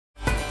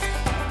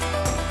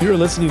You are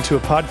listening to a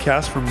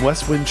podcast from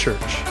Westwind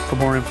Church. For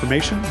more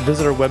information,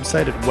 visit our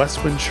website at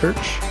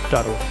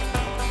westwindchurch.org.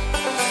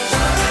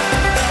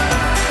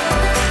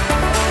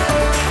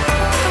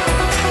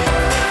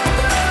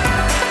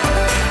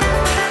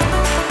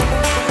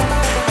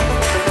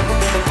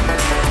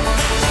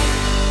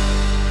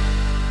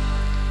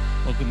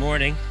 Well, good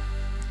morning.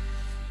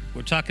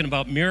 We're talking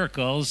about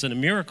miracles, and a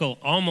miracle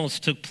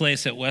almost took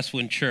place at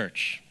Westwind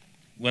Church.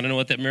 Want to know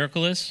what that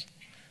miracle is?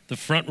 The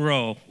front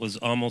row was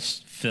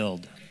almost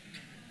filled.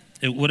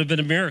 It would have been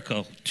a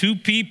miracle. 2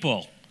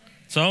 people.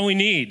 It's all we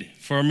need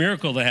for a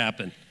miracle to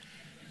happen.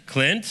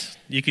 Clint,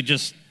 you could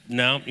just,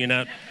 no, you're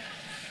not.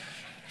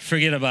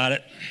 Forget about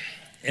it.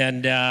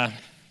 And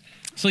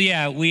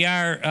we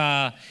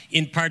are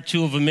in part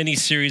 2 of a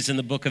mini-series in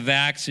the book of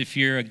Acts. If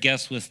you're a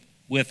guest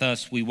with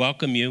us, we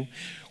welcome you.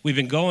 We've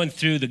been going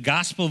through the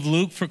Gospel of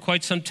Luke for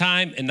quite some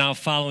time, and now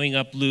following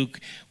up Luke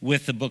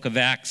with the book of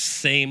Acts,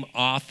 same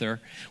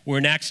author. We're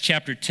in Acts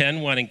chapter 10.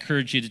 I want to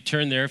encourage you to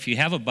turn there if you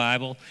have a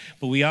Bible,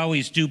 but we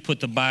always do put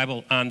the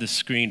Bible on the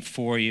screen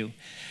for you.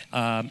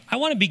 I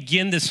want to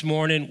begin this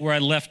morning where I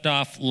left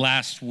off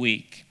last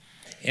week.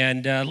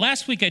 And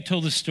last week I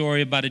told a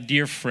story about a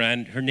dear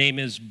friend. Her name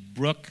is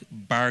Brooke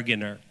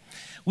Bargainer.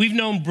 We've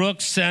known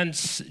Brooke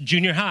since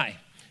junior high.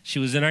 She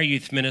was in our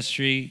youth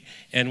ministry,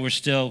 and we're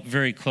still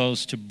very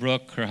close to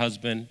Brooke, her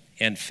husband,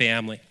 and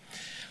family.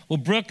 Well,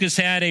 Brooke has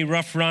had a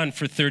rough run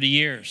for 30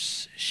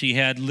 years. She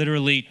had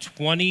literally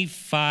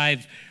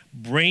 25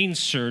 brain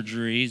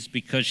surgeries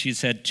because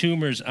she's had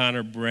tumors on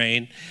her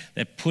brain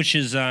that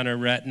pushes on her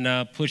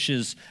retina,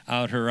 pushes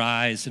out her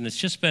eyes, and it's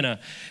just been a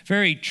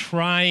very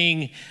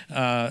trying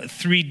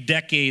 3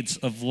 decades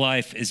of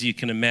life, as you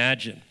can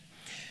imagine.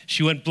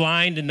 She went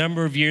blind a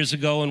number of years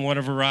ago in one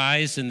of her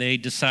eyes, and they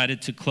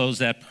decided to close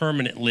that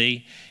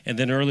permanently. And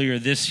then earlier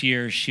this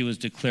year, she was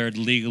declared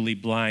legally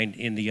blind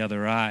in the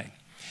other eye.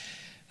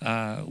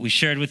 We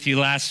shared with you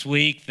last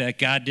week that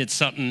God did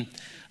something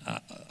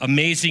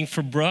amazing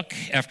for Brooke.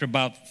 After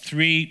about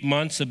 3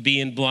 months of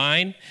being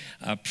blind,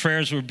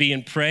 prayers were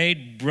being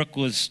prayed. Brooke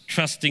was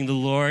trusting the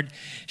Lord.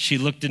 She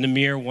looked in the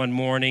mirror one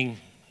morning,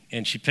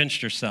 and she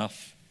pinched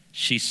herself.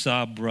 She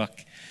saw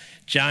Brooke.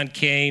 John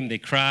came, they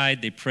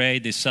cried, they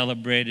prayed, they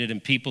celebrated,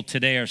 and people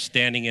today are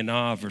standing in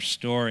awe of her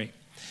story.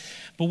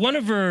 But one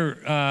of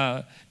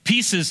her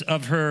pieces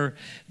of her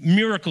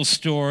miracle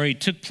story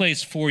took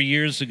place 4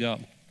 years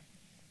ago.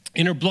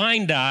 In her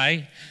blind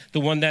eye, the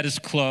one that is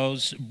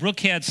closed,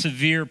 Brooke had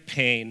severe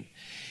pain.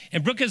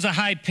 And Brooke has a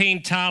high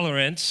pain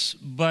tolerance,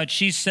 but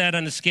she said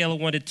on a scale of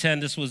 1 to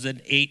 10, this was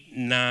an 8,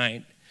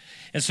 9.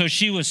 And so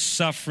she was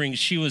suffering,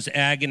 she was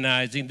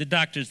agonizing. The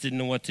doctors didn't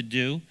know what to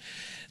do.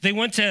 They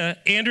went to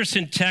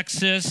Anderson,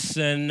 Texas,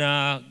 and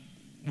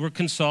were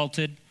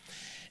consulted.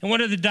 And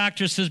one of the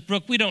doctors says,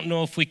 Brooke, we don't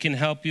know if we can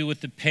help you with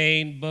the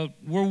pain, but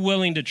we're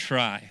willing to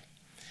try.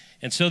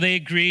 And so they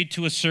agreed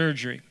to a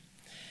surgery.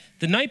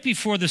 The night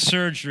before the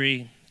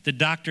surgery, the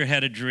doctor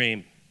had a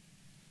dream.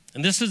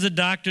 And this is a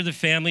doctor the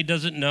family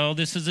doesn't know.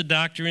 This is a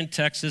doctor in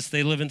Texas.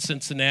 They live in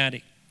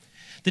Cincinnati.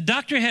 The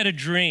doctor had a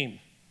dream.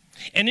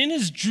 And in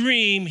his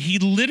dream, he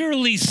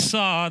literally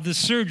saw the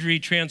surgery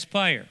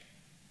transpire.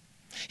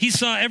 He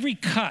saw every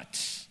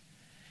cut.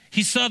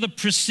 He saw the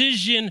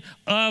precision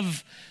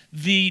of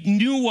the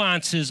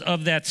nuances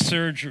of that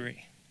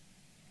surgery.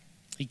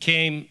 He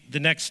came the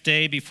next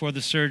day before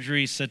the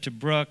surgery, said to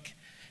Brooke,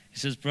 he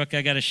says, Brooke,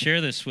 I got to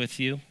share this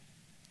with you.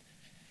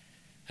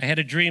 I had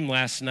a dream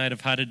last night of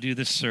how to do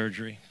this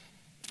surgery,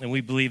 and we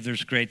believe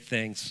there's great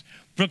things.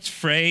 Brooke's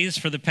phrase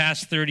for the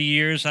past 30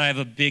 years, I have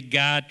a big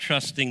God,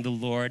 trusting the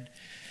Lord.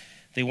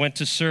 They went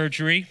to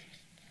surgery.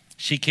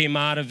 She came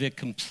out of it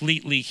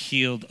completely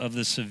healed of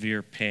the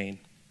severe pain.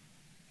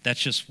 That's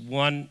just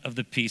one of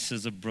the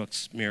pieces of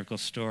Brooke's miracle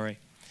story.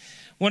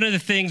 One of the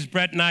things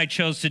Brett and I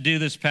chose to do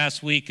this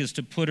past week is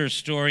to put her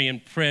story in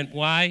print.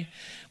 Why?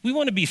 We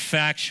want to be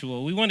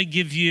factual. We want to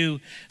give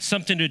you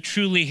something to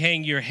truly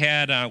hang your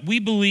hat on. We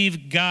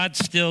believe God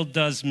still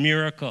does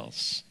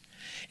miracles.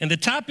 And the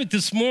topic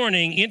this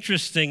morning,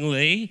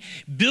 interestingly,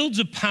 builds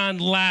upon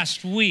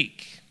last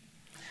week,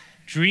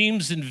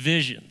 dreams and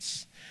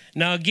visions.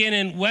 Now, again,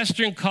 in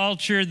Western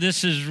culture,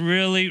 this is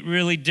really,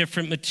 really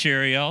different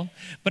material.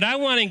 But I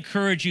want to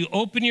encourage you,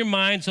 open your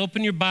minds,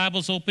 open your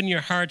Bibles, open your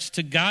hearts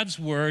to God's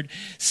Word.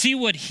 See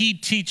what He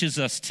teaches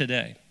us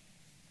today.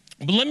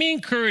 But let me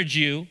encourage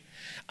you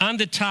on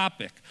the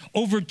topic.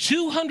 Over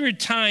 200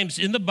 times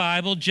in the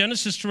Bible,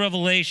 Genesis to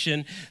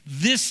Revelation,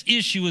 this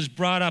issue is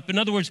brought up. In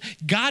other words,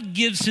 God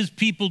gives His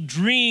people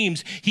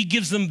dreams. He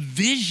gives them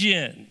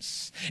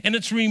visions. And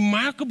it's a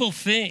remarkable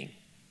thing.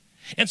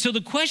 And so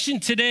the question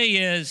today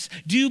is,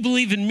 do you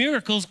believe in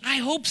miracles? I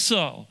hope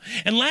so.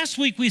 And last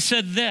week we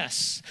said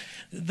this,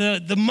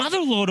 the mother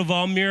lode of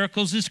all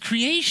miracles is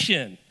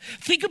creation.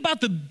 Think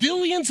about the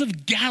billions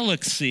of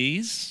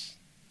galaxies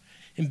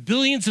and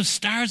billions of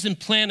stars and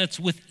planets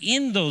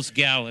within those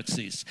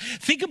galaxies.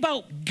 Think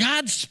about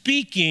God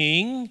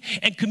speaking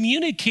and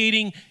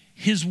communicating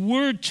his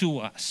word to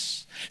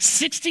us.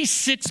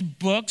 66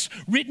 books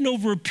written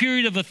over a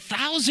period of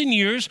 1,000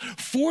 years,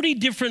 40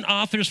 different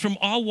authors from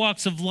all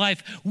walks of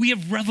life. We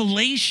have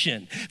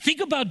revelation.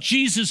 Think about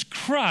Jesus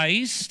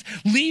Christ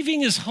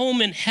leaving his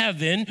home in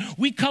heaven.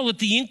 We call it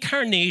the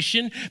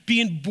incarnation,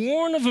 being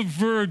born of a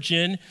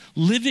virgin,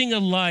 living a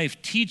life,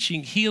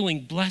 teaching,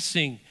 healing,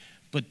 blessing,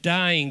 but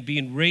dying,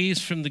 being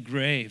raised from the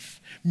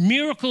grave.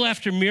 Miracle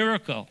after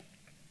miracle.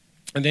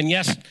 And then,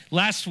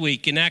 last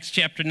week in Acts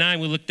chapter 9,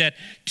 we looked at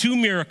 2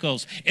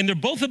 miracles. And they're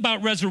both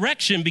about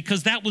resurrection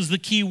because that was the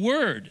key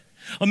word.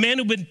 A man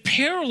who'd been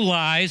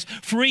paralyzed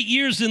for 8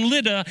 years in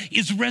Lydda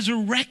is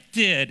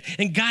resurrected.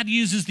 And God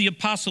uses the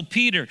apostle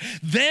Peter.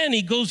 Then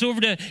he goes over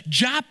to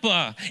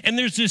Joppa. And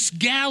there's this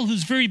gal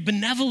who's very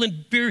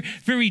benevolent, very,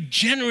 very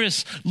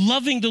generous,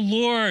 loving the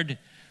Lord,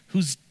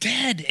 who's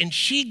dead. And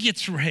she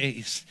gets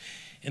raised.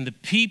 And the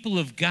people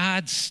of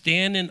God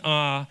stand in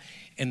awe.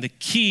 And the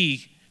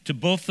key to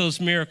both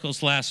those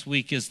miracles last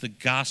week is the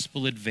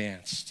gospel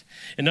advanced.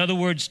 In other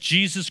words,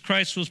 Jesus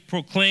Christ was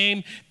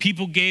proclaimed,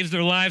 people gave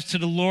their lives to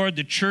the Lord,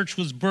 the church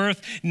was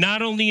birthed,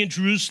 not only in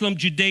Jerusalem,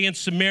 Judea, and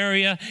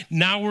Samaria,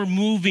 now we're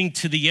moving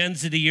to the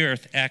ends of the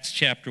earth, Acts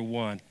chapter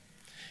 1.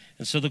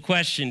 And so the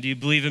question, do you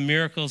believe in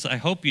miracles? I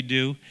hope you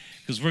do,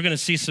 because we're going to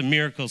see some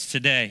miracles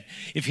today.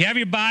 If you have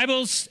your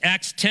Bibles,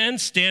 Acts 10,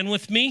 stand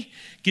with me,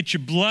 get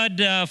your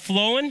blood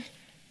flowing.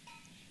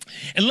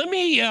 And let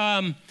me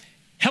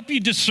help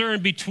you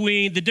discern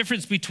between the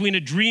difference between a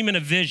dream and a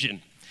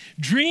vision.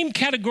 Dream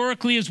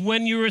categorically is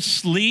when you're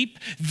asleep.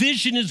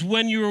 Vision is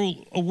when you're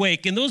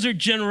awake. And those are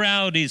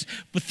generalities,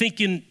 but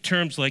think in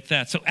terms like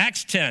that. So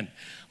Acts 10,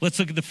 let's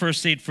look at the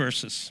first 8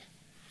 verses.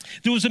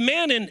 There was a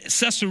man in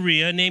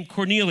Caesarea named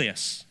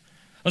Cornelius,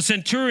 a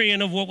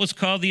centurion of what was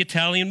called the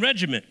Italian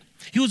regiment.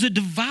 He was a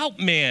devout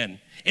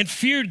man and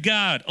feared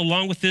God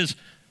along with his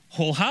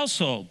whole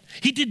household.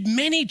 He did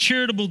many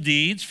charitable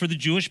deeds for the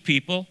Jewish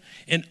people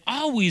and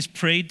always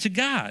prayed to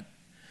God.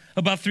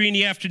 About 3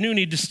 PM,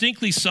 he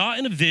distinctly saw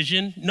in a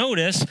vision,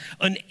 notice,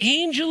 an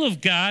angel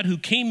of God who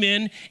came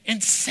in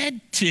and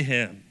said to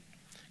him,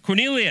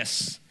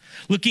 Cornelius.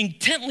 Looking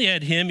intently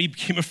at him, he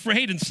became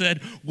afraid and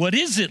said, "What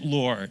is it,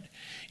 Lord?"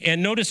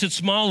 And notice it's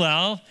small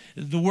l.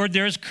 The word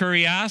there is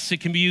kurios.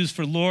 It can be used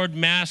for Lord,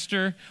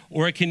 Master,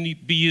 or it can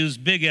be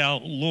used big L,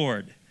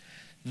 Lord.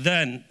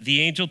 Then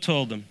the angel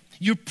told him,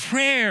 "Your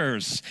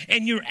prayers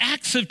and your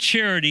acts of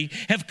charity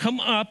have come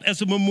up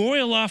as a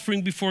memorial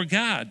offering before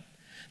God.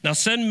 Now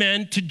send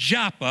men to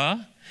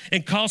Joppa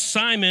and call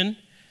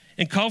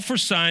for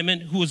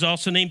Simon, who is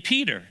also named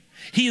Peter.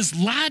 He is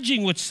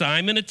lodging with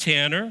Simon, a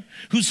tanner,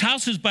 whose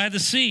house is by the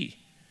sea."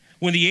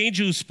 When the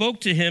angel who spoke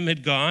to him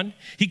had gone,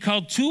 he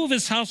called 2 of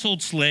his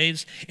household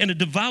slaves and a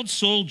devout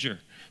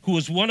soldier who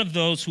was one of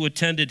those who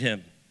attended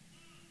him.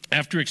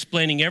 After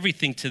explaining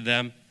everything to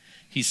them,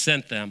 he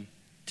sent them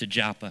to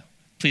Joppa.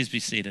 Please be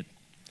seated.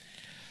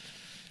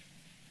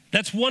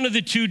 That's one of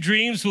the 2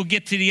 dreams. We'll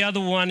get to the other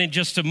one in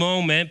just a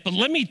moment. But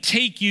let me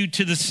take you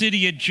to the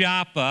city of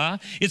Joppa.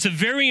 It's a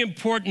very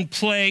important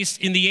place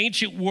in the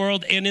ancient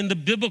world and in the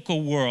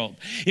biblical world.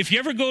 If you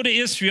ever go to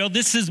Israel,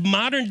 this is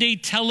modern-day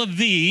Tel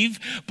Aviv,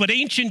 but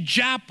ancient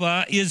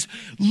Joppa is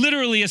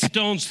literally a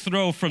stone's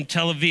throw from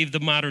Tel Aviv, the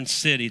modern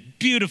city.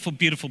 Beautiful,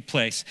 beautiful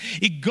place.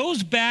 It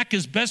goes back,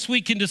 as best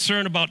we can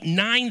discern, about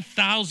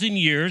 9,000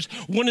 years,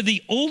 one of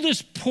the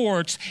oldest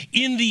ports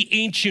in the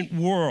ancient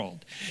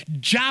world.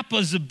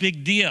 Joppa's a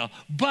big deal,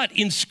 but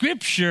in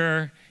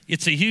Scripture,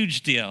 it's a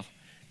huge deal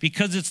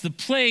because it's the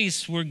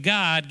place where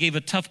God gave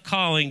a tough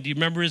calling. Do you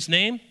remember his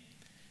name?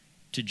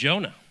 To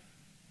Jonah.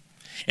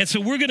 And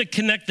so we're going to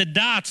connect the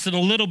dots in a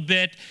little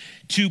bit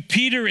to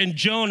Peter and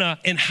Jonah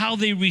and how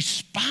they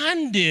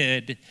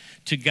responded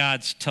to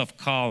God's tough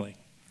calling.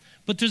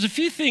 But there's a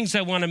few things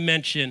I want to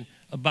mention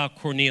about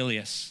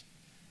Cornelius.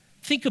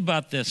 Think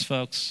about this,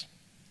 folks.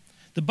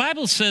 The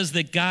Bible says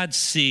that God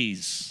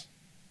sees.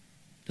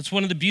 That's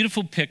one of the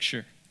beautiful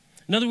pictures.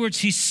 In other words,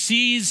 he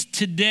sees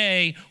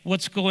today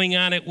what's going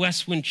on at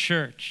Westwind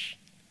Church.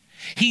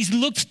 He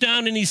looks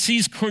down and he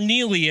sees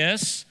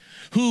Cornelius,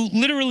 who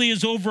literally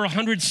is over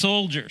 100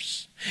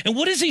 soldiers. And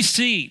what does he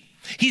see?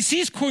 He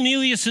sees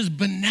Cornelius's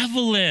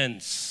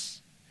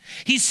benevolence.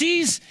 He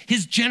sees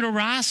his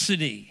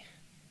generosity.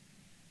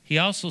 He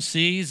also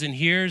sees and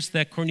hears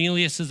that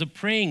Cornelius is a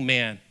praying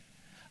man,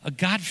 a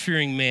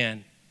God-fearing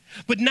man.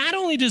 But not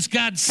only does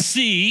God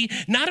see,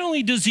 not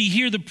only does he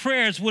hear the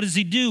prayers, what does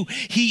he do?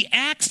 He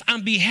acts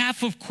on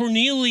behalf of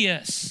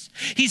Cornelius.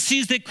 He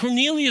sees that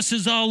Cornelius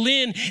is all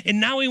in, and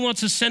now he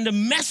wants to send a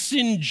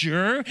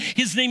messenger.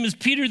 His name is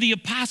Peter the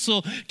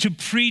Apostle, to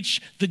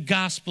preach the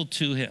gospel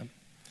to him.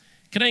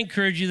 Can I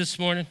encourage you this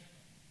morning?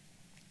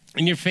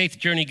 In your faith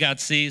journey, God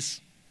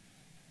sees.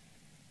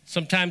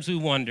 Sometimes we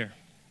wonder.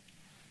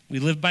 We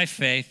live by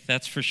faith,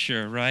 that's for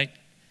sure, right?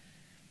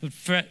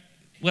 But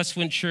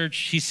Westwind Church,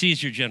 he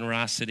sees your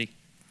generosity.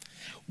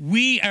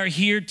 We are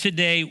here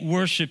today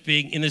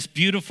worshiping in this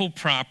beautiful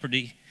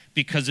property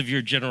because of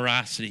your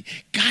generosity.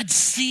 God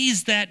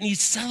sees that and he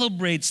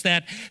celebrates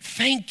that.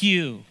 Thank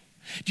you.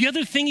 The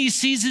other thing he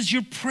sees is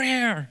your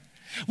prayer.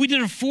 We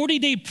did a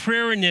 40-day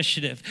prayer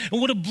initiative,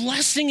 and what a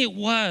blessing it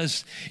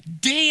was,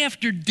 day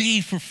after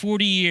day for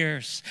 40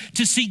 years,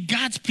 to see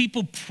God's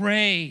people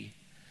pray.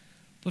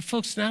 But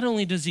folks, not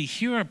only does he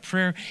hear our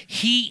prayer,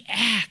 he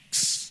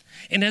acts.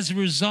 And as a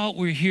result,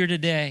 we're here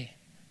today.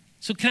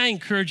 So can I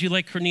encourage you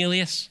like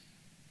Cornelius?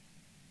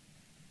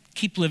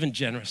 Keep living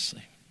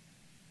generously.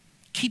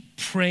 Keep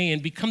praying.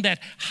 Become that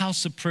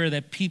house of prayer,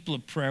 that people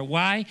of prayer.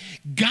 Why?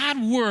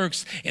 God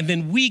works, and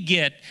then we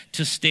get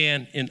to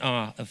stand in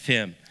awe of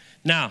him.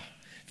 Now,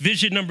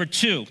 vision number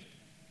 2,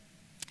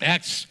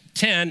 Acts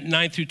 10,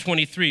 9 through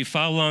 23.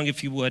 Follow along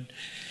if you would.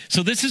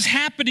 So this is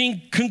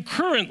happening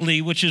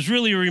concurrently, which is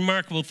really a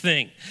remarkable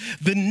thing.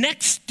 The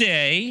next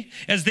day,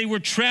 as they were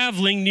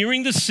traveling,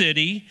 nearing the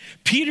city,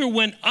 Peter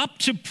went up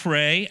to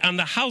pray on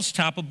the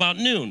housetop about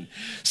noon.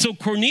 So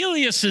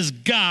Cornelius's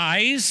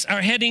guys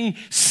are heading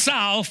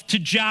south to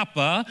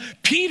Joppa.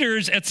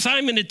 Peter's at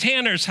Simon the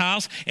tanner's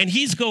house, and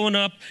he's going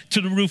up to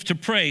the roof to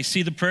pray.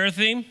 See the prayer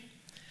theme?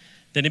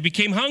 Then he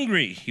became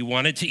hungry. He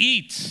wanted to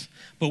eat.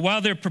 But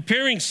while they're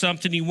preparing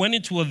something, he went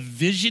into a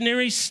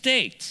visionary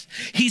state.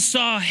 He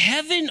saw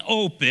heaven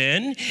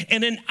open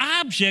and an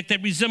object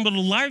that resembled a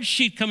large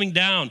sheet coming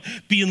down,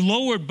 being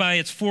lowered by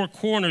its 4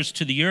 corners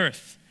to the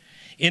earth.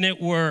 In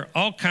it were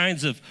all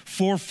kinds of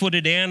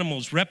 4-footed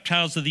animals,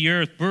 reptiles of the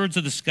earth, birds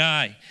of the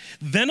sky.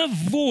 Then a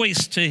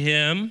voice to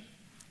him,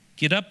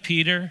 "Get up,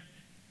 Peter,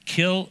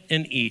 kill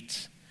and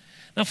eat."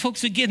 Now,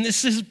 folks, again,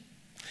 this is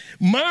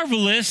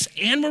marvelous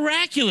and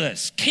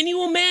miraculous. Can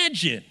you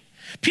imagine?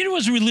 Peter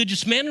was a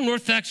religious man, an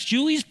Orthodox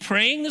Jew. He's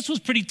praying. This was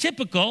pretty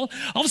typical.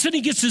 All of a sudden,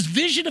 he gets this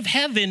vision of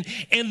heaven,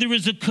 and there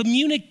is a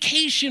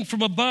communication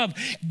from above.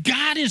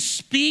 God is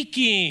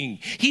speaking.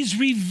 He's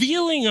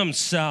revealing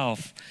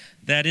himself.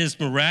 That is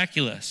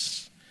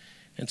miraculous.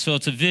 And so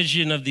it's a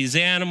vision of these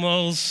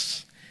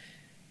animals.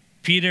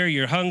 Peter,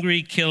 you're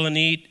hungry, kill and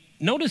eat.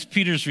 Notice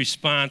Peter's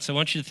response. I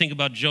want you to think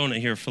about Jonah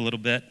here for a little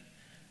bit.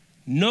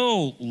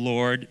 "No,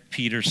 Lord,"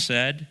 Peter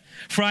said,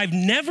 "for I've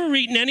never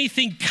eaten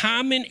anything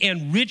common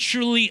and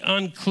ritually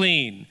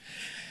unclean."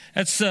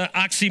 That's an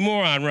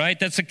oxymoron, right?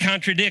 That's a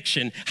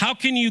contradiction. How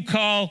can you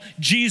call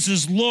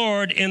Jesus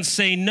Lord and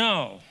say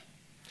no?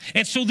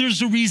 And so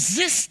there's a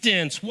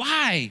resistance.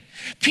 Why?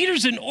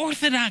 Peter's an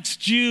Orthodox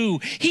Jew.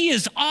 He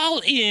is all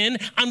in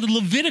on the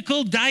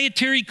Levitical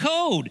dietary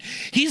code.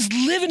 He's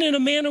living in a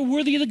manner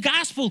worthy of the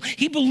gospel.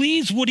 He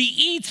believes what he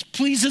eats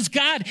pleases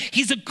God.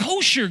 He's a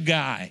kosher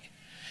guy.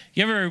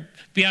 You ever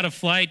be on a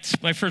flight?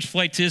 My first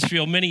flight to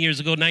Israel many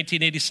years ago,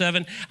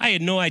 1987, I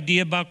had no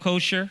idea about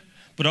kosher,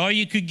 but all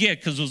you could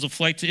get, because it was a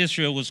flight to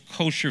Israel, was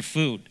kosher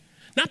food.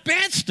 Not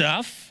bad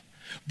stuff,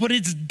 but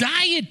it's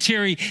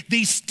dietary.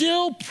 They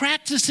still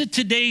practice it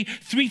today,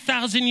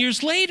 3,000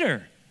 years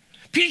later.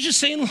 Peter's just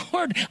saying,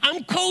 "Lord,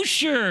 I'm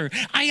kosher.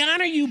 I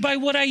honor you by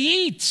what I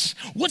eat.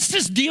 What's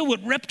this deal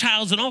with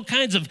reptiles and all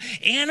kinds of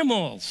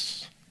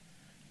animals?"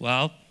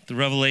 Well, the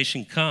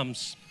revelation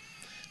comes.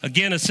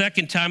 Again, a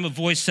second time, a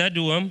voice said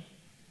to him,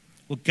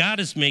 "What God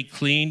has made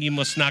clean, you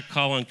must not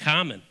call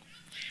uncommon."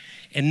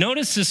 And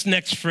notice this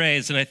next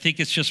phrase, and I think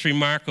it's just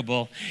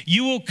remarkable.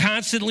 You will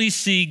constantly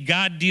see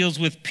God deals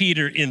with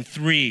Peter in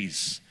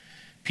threes.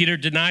 Peter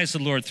denies the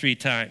Lord 3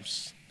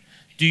 times.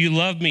 "Do you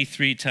love me?"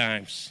 3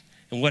 times.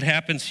 And what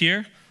happens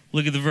here?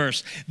 Look at the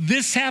verse.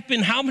 This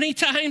happened how many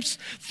times?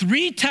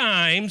 3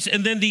 times,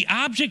 and then the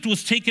object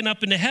was taken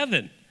up into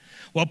heaven.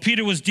 While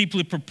Peter was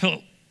deeply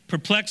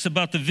perplexed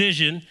about the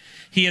vision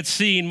he had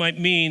seen might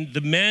mean,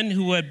 the men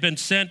who had been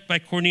sent by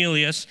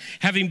Cornelius,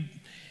 having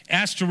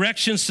asked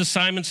directions to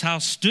Simon's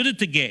house, stood at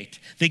the gate.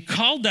 They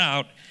called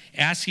out,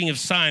 asking if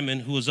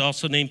Simon, who was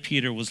also named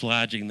Peter, was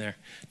lodging there.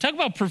 Talk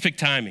about perfect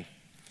timing.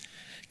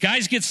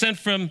 Guys get sent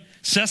from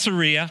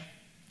Caesarea.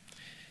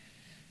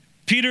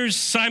 Peter's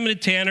Simon the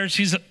tanner's.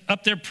 He's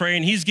up there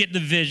praying. He's getting the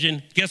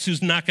vision. Guess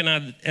who's knocking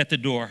on at the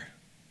door?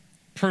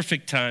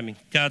 Perfect timing.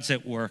 God's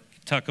at work.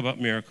 Talk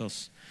about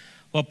miracles.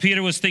 While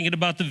Peter was thinking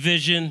about the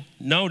vision,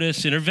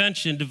 notice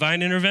intervention,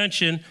 divine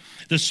intervention.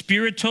 The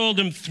Spirit told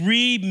him,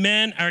 3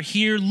 men are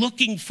here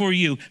looking for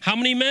you. How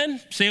many men?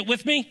 Say it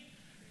with me.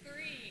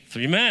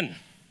 3 men.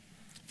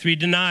 3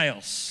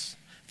 denials.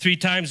 3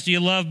 times, do you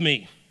love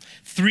me?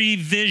 3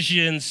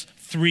 visions,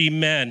 3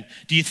 men.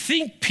 Do you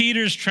think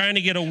Peter's trying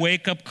to get a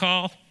wake-up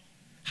call?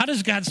 How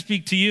does God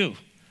speak to you?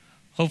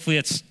 Hopefully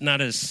it's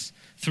not as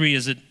 3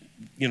 as it,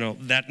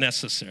 that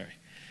necessary.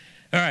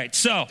 All right,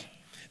 so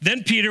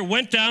then Peter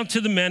went down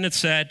to the men and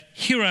said,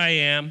 "Here I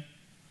am,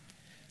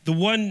 the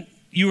one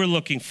you were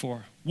looking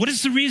for." "What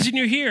is the reason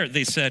you're here?"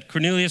 they said.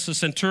 "Cornelius, a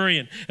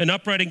centurion, an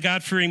upright and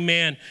God-fearing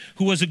man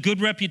who has a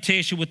good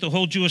reputation with the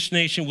whole Jewish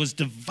nation, was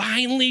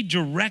divinely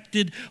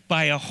directed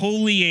by a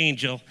holy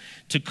angel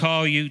to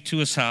call you to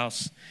his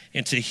house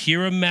and to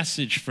hear a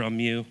message from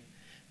you."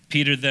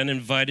 Peter then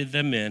invited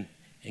them in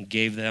and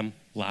gave them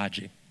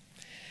lodging.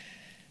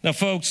 Now,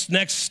 folks,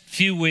 next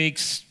few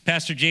weeks,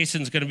 Pastor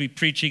Jason's going to be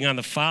preaching on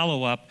the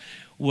follow-up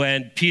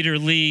when Peter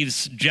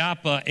leaves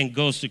Joppa and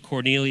goes to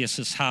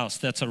Cornelius' house.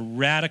 That's a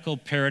radical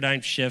paradigm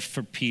shift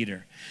for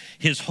Peter.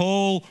 His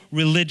whole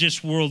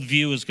religious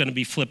worldview is going to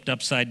be flipped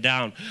upside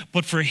down.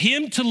 But for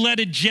him to let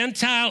a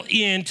Gentile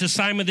in to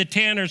Simon the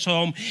tanner's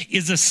home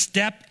is a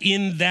step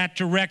in that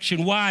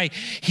direction. Why?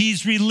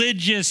 He's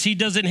religious. He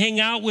doesn't hang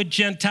out with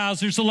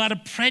Gentiles. There's a lot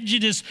of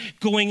prejudice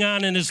going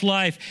on in his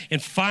life.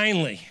 And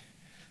finally,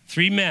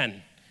 3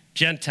 men,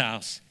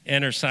 Gentiles,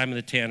 enter Simon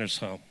the tanner's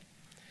home.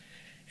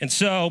 And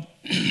so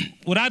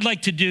what I'd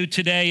like to do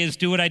today is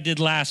do what I did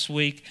last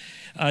week,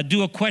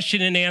 do a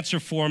question and answer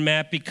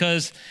format,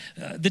 because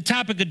the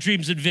topic of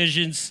dreams and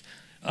visions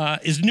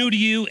is new to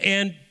you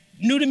and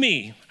new to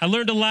me. I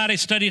learned a lot, I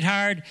studied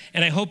hard,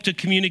 and I hope to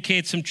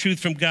communicate some truth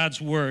from God's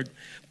word.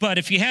 But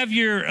if you have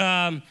your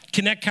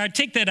Connect card,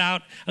 take that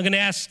out. I'm going to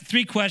ask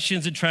 3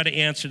 questions and try to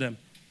answer them.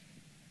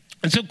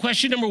 And so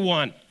question number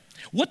 1.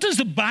 What does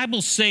the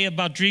Bible say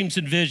about dreams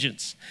and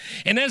visions?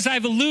 And as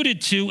I've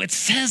alluded to, it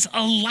says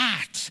a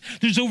lot.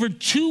 There's over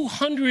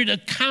 200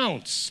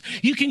 accounts.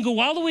 You can go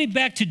all the way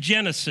back to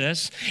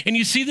Genesis, and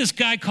you see this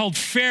guy called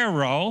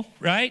Pharaoh,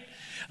 right?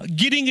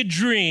 Getting a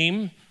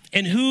dream,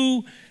 and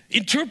who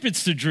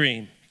interprets the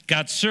dream?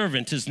 God's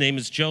servant. His name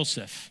is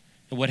Joseph.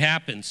 And what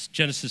happens?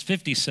 Genesis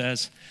 50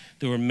 says,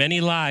 there were many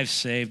lives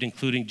saved,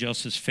 including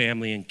Joseph's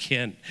family and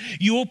kin.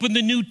 You open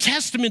the New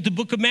Testament, the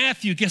book of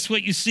Matthew, guess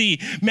what you see?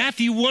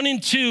 Matthew 1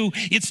 and 2,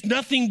 it's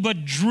nothing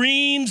but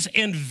dreams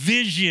and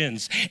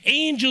visions.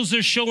 Angels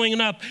are showing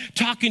up,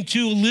 talking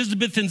to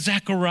Elizabeth and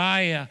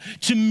Zechariah,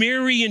 to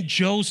Mary and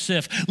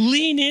Joseph.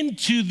 Lean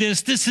into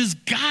this. This is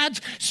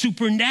God's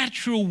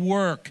supernatural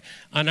work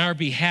on our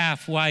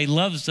behalf, why he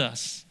loves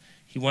us.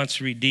 He wants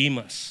to redeem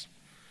us.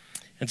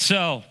 And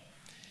so,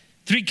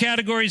 3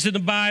 categories in the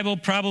Bible,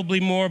 probably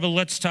more, but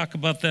let's talk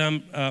about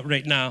them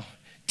right now.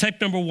 Type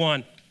number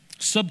 1,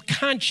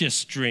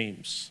 subconscious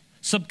dreams.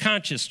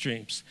 Subconscious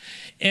dreams.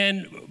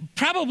 And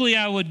probably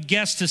I would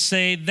guess to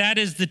say that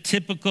is the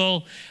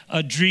typical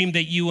dream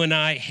that you and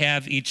I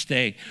have each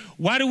day.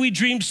 Why do we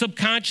dream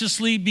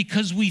subconsciously?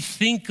 Because we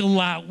think a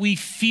lot, we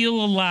feel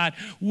a lot.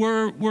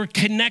 We're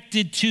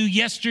connected to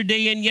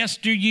yesterday and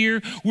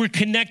yesteryear. We're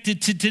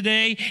connected to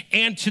today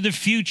and to the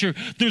future.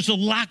 There's a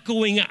lot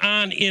going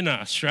on in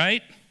us,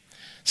 right?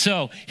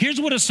 So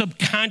here's what a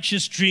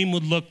subconscious dream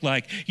would look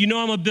like. You know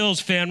I'm a Bills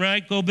fan,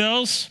 right? Go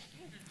Bills.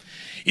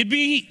 It'd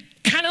be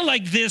kind of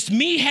like this,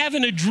 me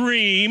having a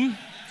dream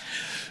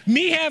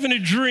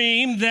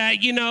that,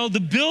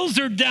 the Bills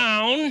are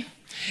down,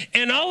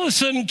 and all of a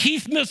sudden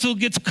Keith Missile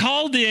gets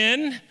called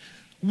in,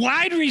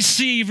 wide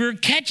receiver,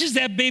 catches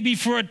that baby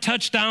for a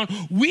touchdown.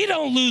 We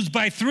don't lose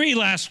by 3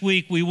 last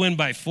week, we win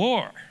by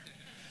 4.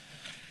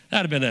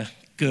 That'd have been a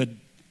good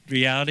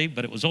reality,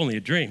 but it was only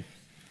a dream,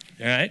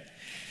 all right?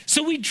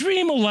 So we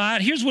dream a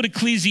lot. Here's what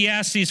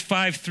Ecclesiastes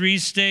 5:3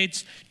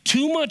 states.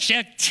 Too much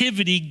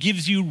activity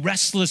gives you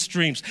restless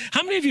dreams.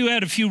 How many of you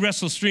had a few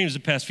restless dreams the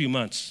past few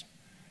months?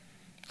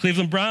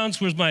 Cleveland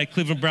Browns? Where's my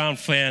Cleveland Brown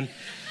fan?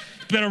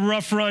 It's been a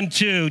rough run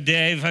too,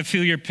 Dave. I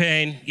feel your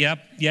pain. Yep.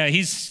 Yeah,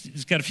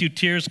 he's got a few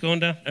tears going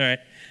down. All right.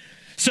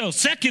 So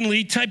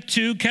secondly, type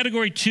 2,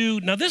 category 2.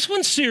 Now this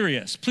one's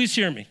serious. Please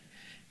hear me.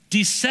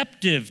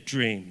 Deceptive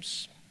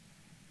dreams.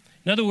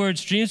 In other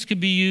words, dreams can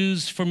be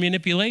used for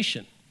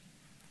manipulation,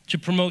 to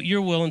promote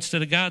your will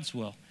instead of God's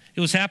will. It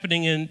was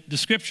happening in the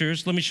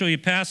scriptures. Let me show you a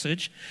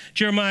passage.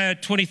 Jeremiah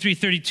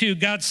 23:32,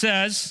 God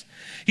says,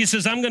 he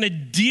says, I'm going to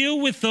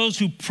deal with those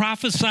who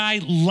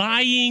prophesy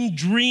lying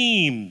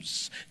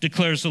dreams,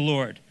 declares the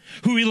Lord,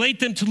 who relate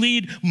them to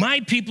lead my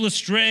people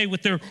astray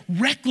with their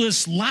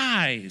reckless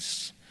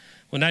lies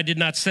when I did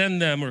not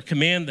send them or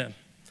command them.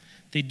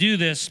 They do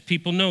this,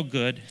 people no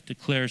good,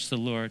 declares the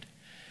Lord.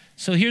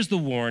 So here's the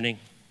warning.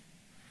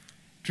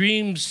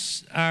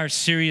 Dreams are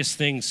serious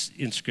things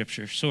in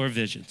Scripture, so are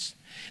visions.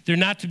 They're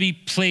not to be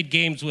played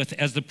games with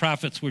as the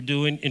prophets were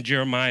doing in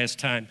Jeremiah's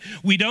time.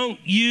 We don't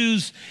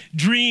use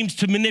dreams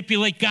to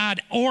manipulate God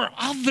or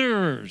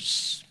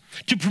others,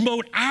 to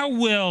promote our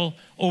will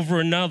over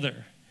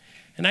another.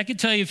 And I could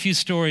tell you a few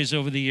stories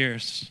over the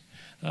years.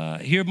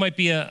 Here might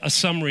be a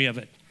summary of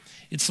it.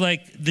 It's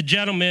like the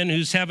gentleman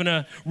who's having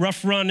a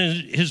rough run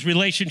in his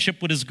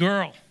relationship with his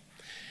girl.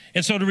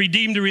 And so to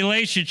redeem the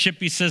relationship,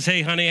 he says,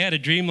 hey, honey, I had a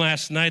dream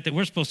last night that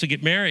we're supposed to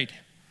get married.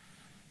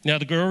 Now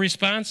the girl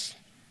responds,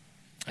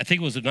 I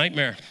think it was a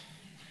nightmare.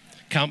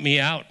 Count me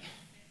out.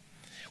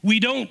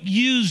 We don't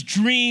use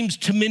dreams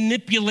to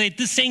manipulate.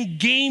 This ain't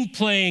game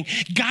playing.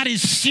 God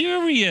is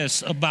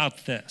serious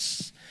about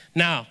this.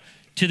 Now,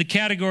 to the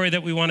category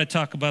that we want to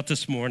talk about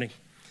this morning.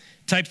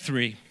 Type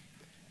 3,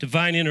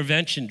 divine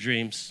intervention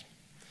dreams.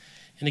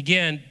 And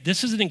again,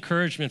 this is an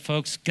encouragement,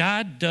 folks.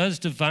 God does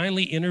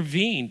divinely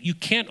intervene. You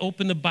can't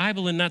open the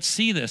Bible and not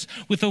see this.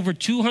 With over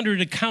 200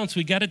 accounts,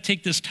 we got to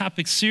take this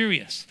topic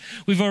serious.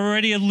 We've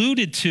already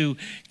alluded to,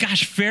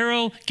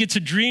 Pharaoh gets a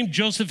dream,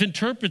 Joseph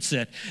interprets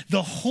it.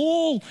 The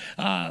whole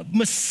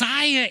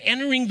Messiah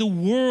entering the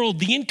world,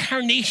 the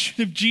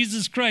incarnation of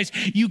Jesus Christ.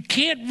 You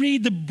can't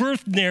read the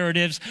birth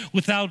narratives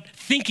without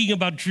thinking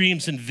about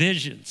dreams and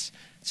visions.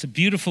 It's a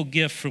beautiful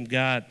gift from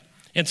God.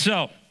 And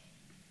so,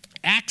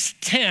 Acts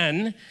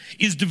 10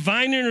 is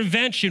divine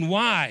intervention.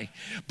 Why?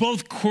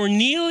 Both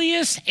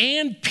Cornelius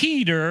and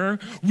Peter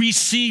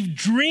received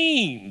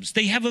dreams.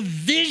 They have a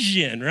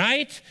vision,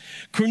 right?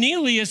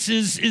 Cornelius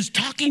is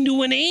talking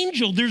to an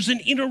angel. There's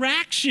an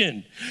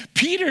interaction.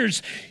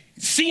 Peter's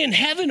seeing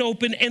heaven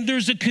open, and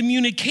there's a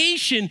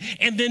communication,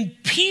 and then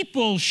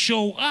people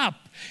show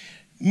up,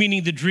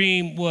 meaning the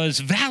dream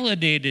was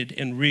validated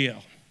and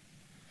real.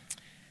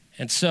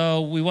 And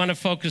so we want to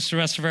focus the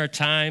rest of our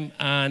time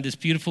on this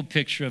beautiful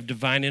picture of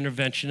divine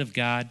intervention of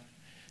God.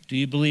 Do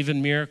you believe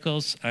in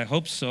miracles? I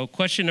hope so.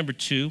 Question number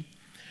 2,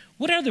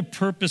 what are the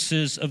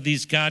purposes of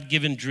these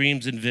God-given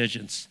dreams and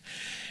visions?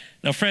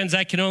 Now, friends,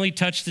 I can only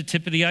touch the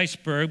tip of the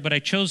iceberg, but I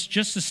chose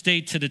just to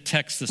stay to the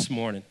text this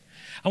morning.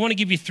 I want to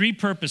give you 3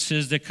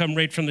 purposes that come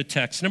right from the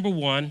text. Number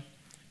 1,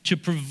 to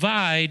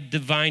provide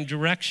divine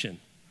direction.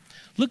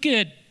 Look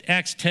at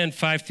Acts 10,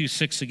 5 through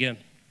 6 again.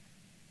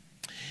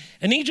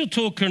 An angel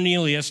told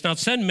Cornelius, now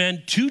send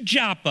men to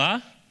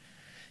Joppa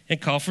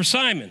and call for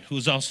Simon, who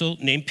is also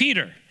named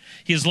Peter.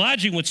 He is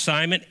lodging with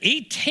Simon,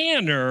 a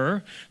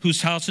tanner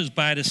whose house is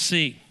by the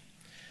sea.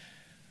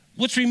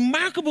 What's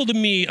remarkable to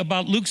me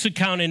about Luke's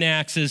account in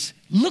Acts is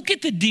look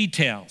at the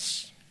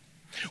details.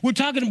 We're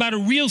talking about a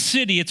real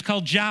city. It's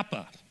called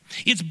Joppa.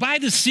 It's by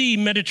the sea,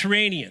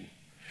 Mediterranean.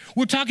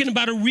 We're talking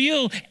about a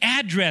real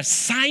address,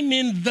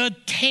 Simon the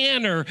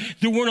Tanner.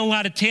 There weren't a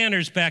lot of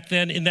tanners back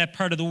then in that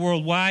part of the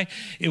world. Why?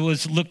 It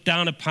was looked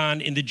down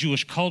upon in the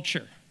Jewish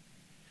culture.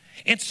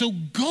 And so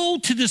go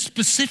to this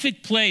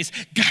specific place.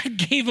 God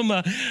gave him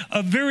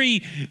a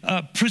very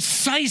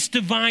precise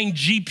divine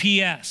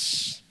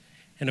GPS.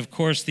 And of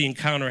course, the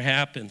encounter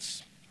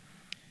happens.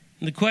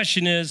 And the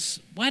question is,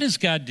 why does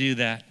God do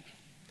that?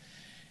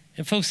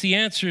 And folks, the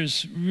answer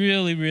is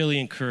really, really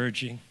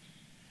encouraging.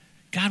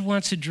 God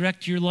wants to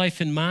direct your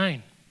life and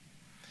mine.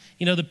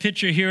 You know, the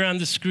picture here on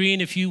the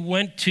screen, if you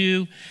went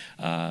to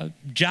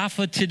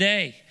Jaffa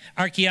today,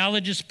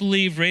 archaeologists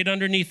believe right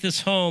underneath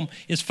this home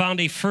is found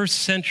a first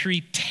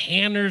century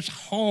tanner's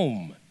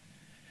home.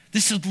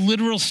 This is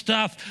literal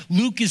stuff.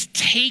 Luke is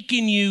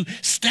taking you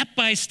step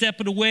by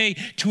step in a way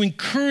to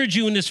encourage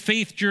you in this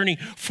faith journey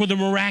for the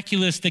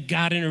miraculous that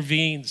God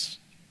intervenes.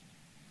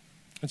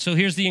 And so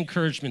here's the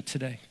encouragement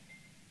today.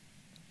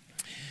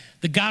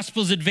 The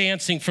gospel is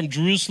advancing from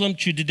Jerusalem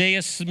to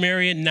Judea,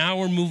 Samaria. Now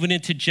we're moving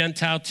into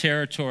Gentile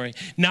territory.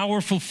 Now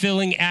we're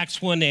fulfilling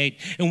Acts 1:8.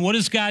 And what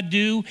does God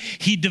do?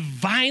 He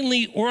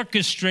divinely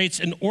orchestrates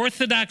an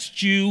Orthodox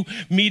Jew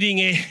meeting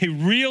a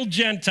real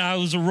Gentile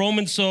who's a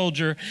Roman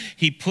soldier.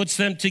 He puts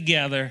them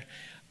together.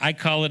 I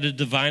call it a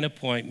divine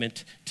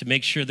appointment to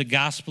make sure the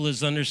gospel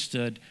is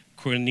understood.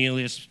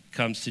 Cornelius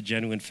comes to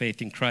genuine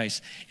faith in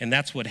Christ. And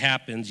that's what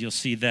happens. You'll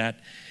see that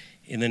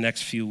in the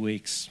next few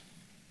weeks.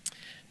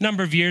 A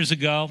number of years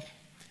ago,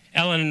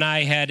 Ellen and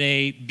I had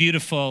a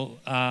beautiful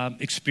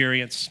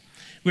experience.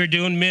 We were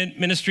doing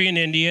ministry in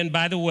India, and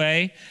by the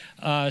way,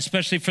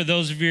 especially for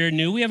those of you who are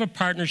new, we have a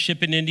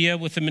partnership in India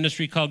with a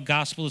ministry called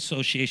Gospel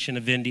Association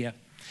of India.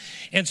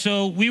 And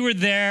so we were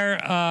there,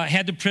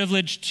 had the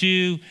privilege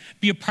to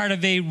be a part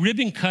of a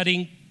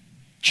ribbon-cutting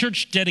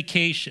church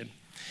dedication.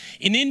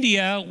 In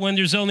India, when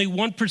there's only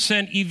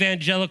 1%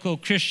 evangelical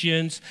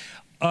Christians,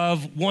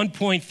 of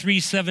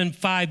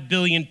 1.375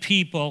 billion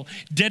people,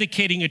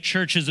 dedicating a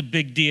church is a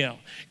big deal.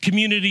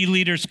 Community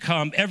leaders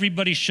come,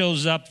 everybody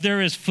shows up,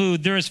 there is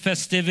food, there is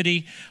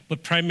festivity,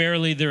 but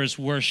primarily there is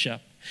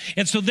worship.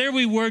 And so there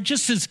we were,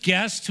 just as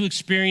guests to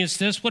experience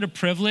this. What a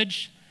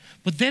privilege.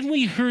 But then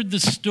we heard the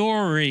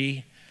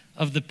story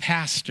of the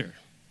pastor.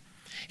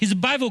 He's a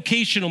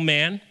bivocational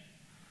man.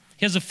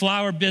 He has a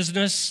flower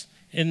business,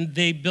 and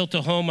they built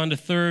a home on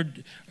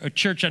a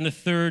church on the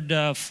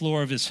third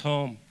floor of his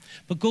home.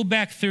 But go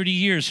back 30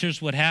 years,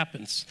 here's what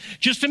happens.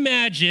 Just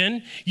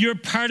imagine you're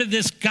part of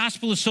this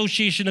Gospel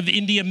Association of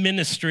India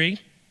ministry,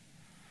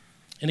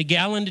 and a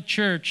gal in the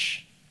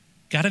church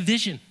got a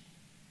vision.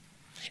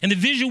 And the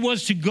vision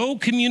was to go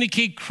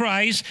communicate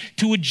Christ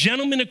to a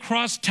gentleman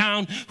across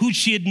town who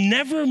she had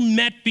never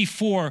met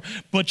before,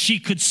 but she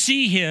could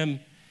see him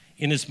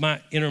in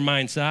her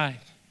mind's eye.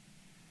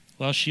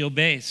 Well, she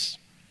obeys.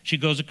 She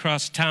goes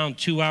across town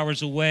 2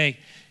 hours away,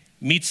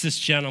 meets this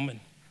gentleman.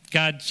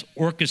 God's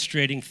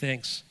orchestrating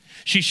things.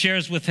 She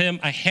shares with him,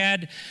 I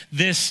had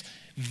this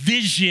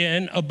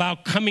vision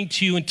about coming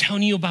to you and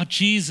telling you about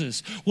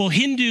Jesus. Well,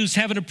 Hindus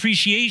have an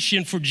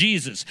appreciation for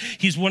Jesus.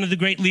 He's one of the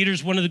great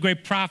leaders, one of the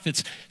great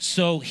prophets.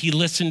 So he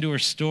listened to her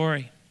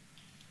story.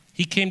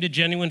 He came to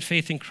genuine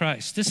faith in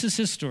Christ. This is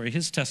his story,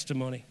 his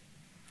testimony.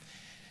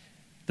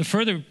 The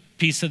further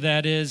piece of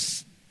that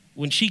is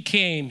when she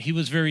came, he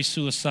was very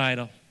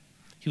suicidal.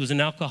 He was an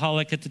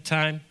alcoholic at the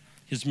time.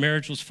 His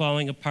marriage was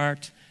falling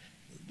apart.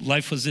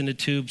 Life was in the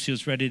tubes. He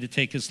was ready to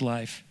take his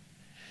life.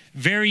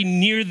 Very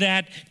near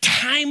that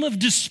time of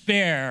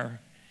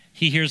despair,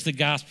 he hears the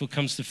gospel,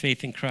 comes to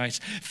faith in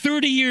Christ.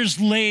 30 years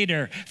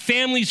later,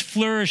 families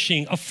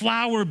flourishing, a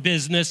flower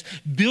business,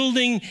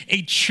 building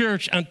a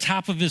church on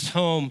top of his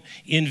home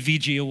in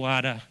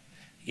Vijayawada,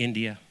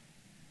 India.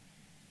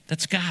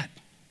 That's God.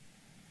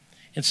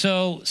 And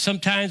so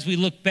sometimes we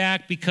look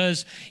back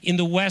because in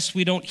the West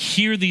we don't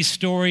hear these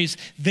stories.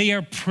 They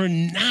are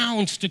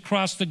pronounced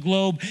across the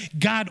globe.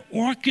 God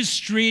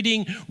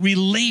orchestrating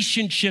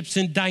relationships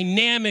and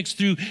dynamics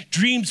through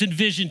dreams and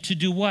vision to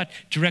do what?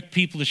 Direct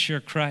people to share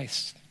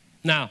Christ.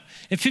 Now,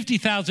 at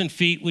 50,000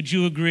 feet, would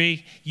you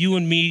agree you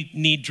and me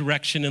need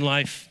direction in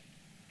life?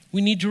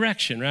 We need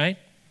direction, right?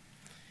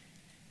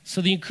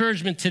 So the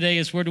encouragement today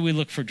is, where do we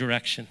look for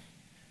direction?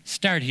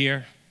 Start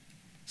here.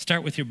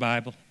 Start with your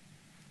Bible.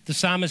 The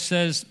psalmist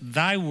says,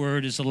 thy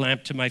word is a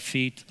lamp to my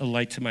feet, a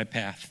light to my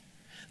path.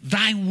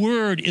 Thy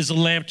word is a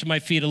lamp to my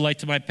feet, a light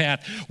to my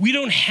path. We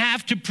don't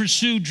have to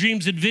pursue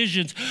dreams and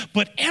visions,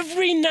 but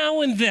every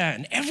now and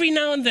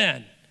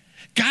then,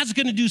 God's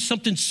going to do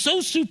something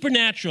so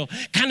supernatural,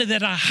 kind of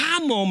that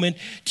aha moment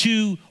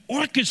to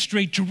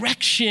orchestrate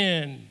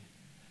direction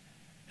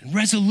and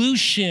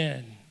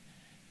resolution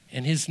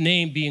and his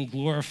name being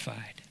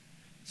glorified.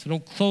 So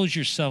don't close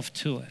yourself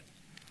to it.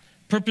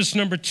 Purpose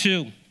number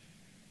 2,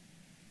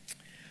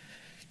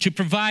 to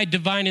provide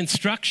divine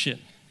instruction.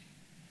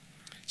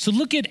 So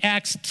look at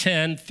Acts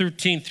 10,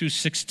 13 through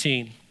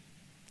 16.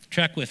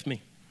 Track with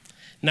me.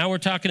 Now we're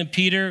talking to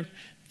Peter.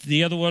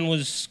 The other one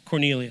was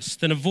Cornelius.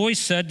 Then a voice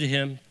said to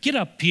him, get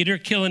up, Peter,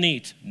 kill and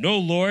eat. No,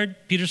 Lord,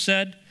 Peter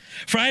said,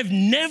 for I have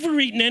never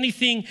eaten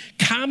anything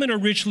common or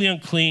richly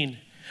unclean.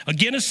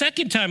 Again, a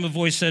second time, a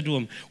voice said to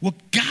him, what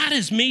God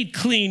has made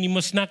clean, you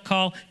must not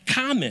call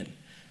common.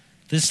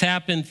 This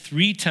happened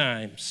 3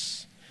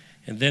 times,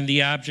 and then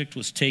the object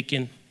was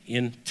taken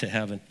into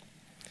heaven.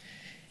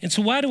 And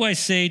so why do I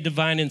say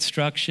divine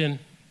instruction?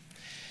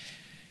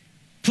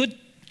 Put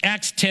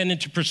Acts 10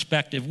 into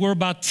perspective. We're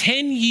about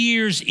 10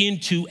 years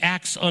into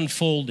Acts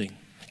unfolding.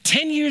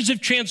 10 years have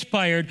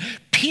transpired.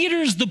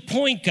 Peter's the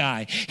point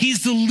guy.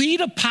 He's the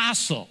lead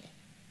apostle.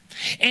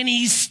 And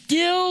he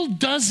still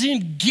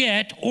doesn't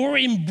get or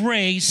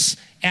embrace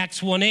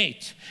Acts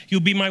 1:8.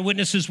 You'll be my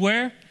witnesses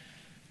where?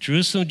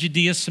 Jerusalem,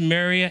 Judea,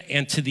 Samaria,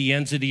 and to the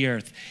ends of the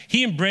earth.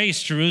 He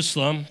embraced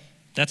Jerusalem.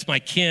 That's my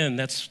kin.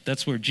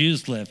 That's where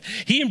Jews live.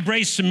 He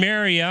embraced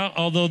Samaria,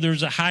 although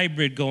there's a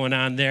hybrid going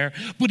on there.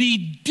 But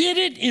he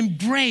didn't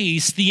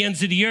embrace the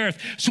ends of the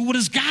earth. So what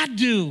does God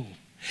do?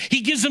 He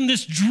gives them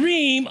this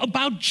dream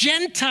about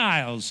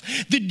Gentiles.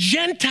 The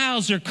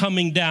Gentiles are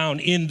coming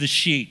down in the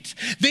sheet.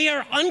 They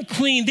are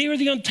unclean. They are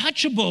the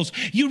untouchables.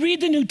 You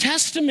read the New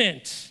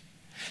Testament.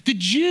 The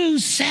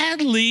Jews,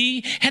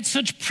 sadly, had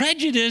such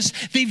prejudice,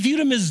 they viewed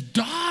them as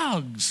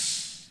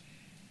dogs.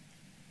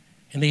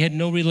 And they had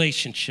no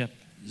relationship,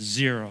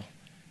 zero,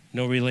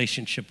 no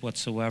relationship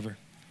whatsoever.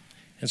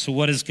 And so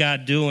what is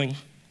God doing?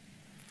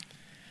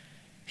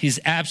 He's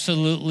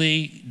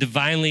absolutely,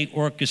 divinely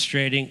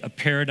orchestrating a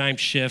paradigm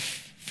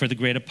shift for the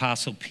great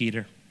apostle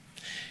Peter.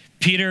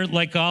 Peter,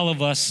 like all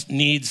of us,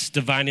 needs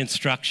divine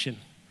instruction.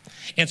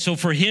 And so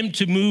for him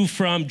to move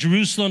from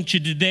Jerusalem to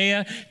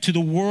Judea to the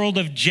world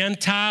of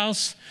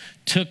Gentiles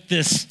took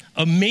this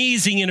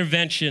amazing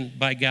intervention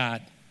by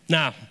God.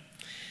 Now,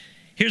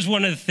 here's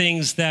one of the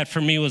things that for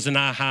me was an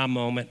aha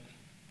moment.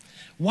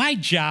 Why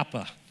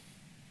Joppa?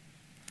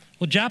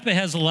 Well, Joppa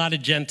has a lot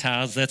of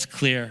Gentiles, that's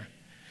clear.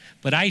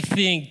 But I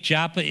think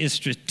Joppa is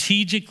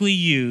strategically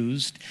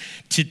used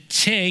to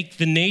take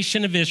the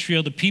nation of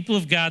Israel, the people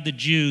of God, the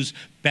Jews,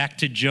 back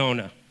to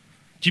Jonah.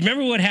 Do you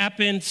remember what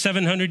happened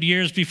 700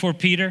 years before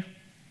Peter?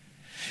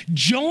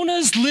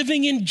 Jonah's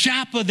living in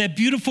Joppa, that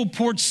beautiful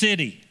port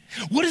city.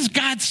 What does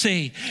God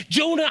say?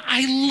 Jonah,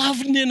 I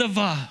love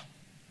Nineveh.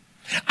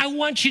 I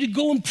want you to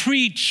go and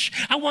preach.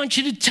 I want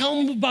you to tell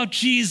them about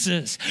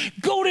Jesus.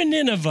 Go to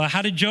Nineveh.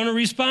 How did Jonah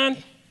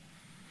respond?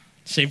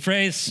 Same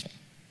phrase.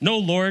 No,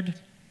 Lord.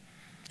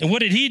 And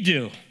what did he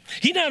do?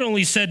 He not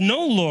only said,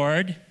 no,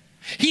 Lord,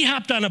 he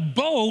hopped on a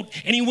boat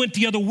and he went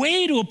the other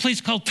way to a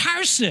place called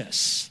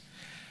Tarsus.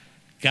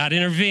 God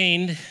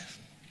intervened.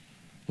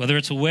 Whether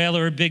it's a whale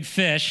or a big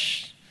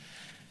fish,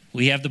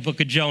 we have the book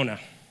of Jonah.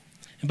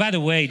 And by the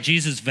way,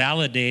 Jesus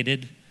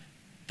validated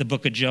the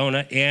book of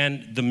Jonah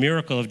and the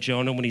miracle of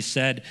Jonah when he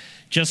said,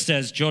 just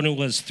as Jonah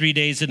was 3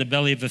 days in the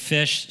belly of a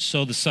fish,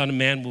 so the Son of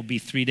Man will be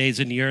 3 days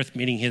in the earth,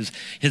 meaning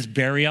his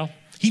burial.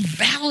 He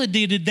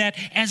validated that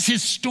as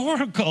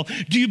historical.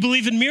 Do you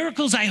believe in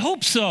miracles? I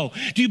hope so.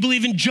 Do you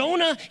believe in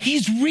Jonah?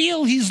 He's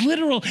real. He's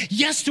literal.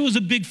 Yes, there was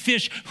a big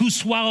fish who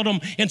swallowed him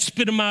and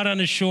spit him out on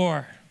the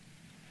shore.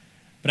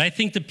 But I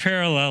think the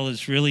parallel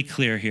is really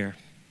clear here.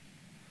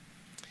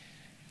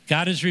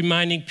 God is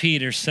reminding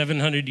Peter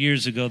 700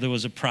 years ago there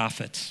was a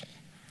prophet.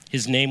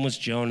 His name was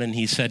Jonah, and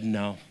he said,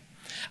 no.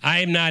 I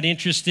am not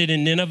interested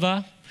in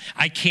Nineveh.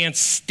 I can't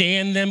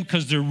stand them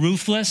because they're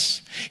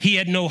ruthless. He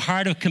had no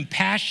heart of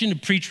compassion to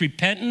preach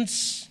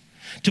repentance,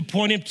 to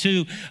point him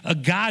to a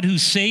God who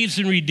saves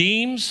and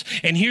redeems.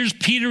 And here's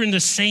Peter in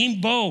the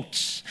same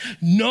boat.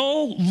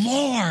 No,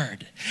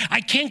 Lord,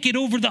 I can't get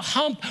over the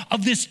hump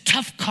of this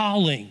tough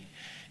calling.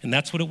 And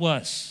that's what it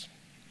was.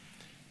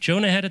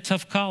 Jonah had a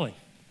tough calling.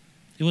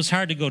 It was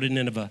hard to go to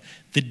Nineveh.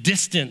 The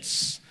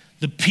distance,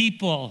 the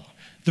people,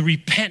 the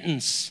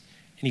repentance,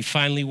 and he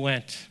finally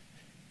went.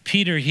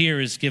 Peter here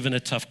is given a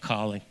tough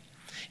calling,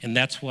 and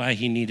that's why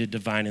he needed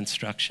divine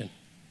instruction.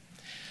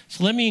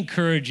 So let me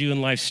encourage you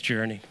in life's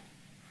journey.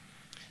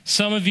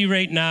 Some of you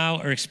right now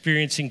are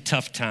experiencing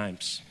tough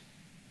times,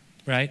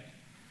 right?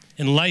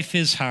 And life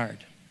is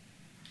hard.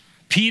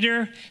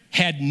 Peter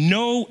had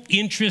no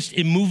interest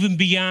in moving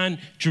beyond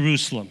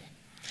Jerusalem.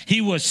 He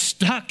was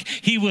stuck.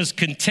 He was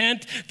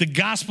content. The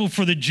gospel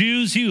for the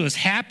Jews, he was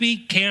happy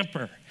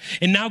camper.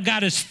 And now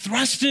God is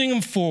thrusting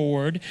him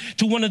forward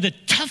to one of the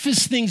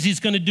toughest things he's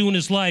going to do in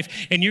his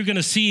life, and you're going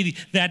to see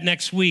that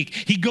next week.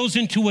 He goes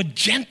into a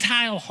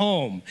Gentile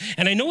home.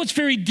 And I know it's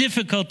very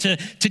difficult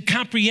to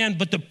comprehend,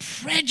 but the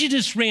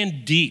prejudice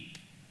ran deep.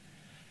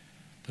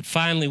 But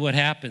finally, what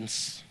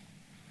happens?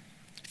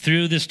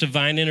 Through this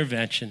divine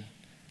intervention,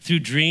 through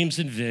dreams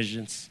and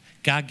visions,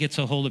 God gets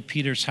a hold of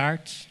Peter's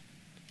heart,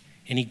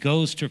 and he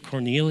goes to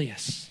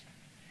Cornelius,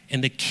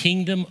 and the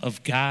kingdom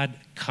of God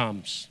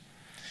comes.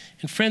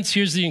 And friends,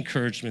 here's the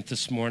encouragement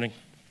this morning.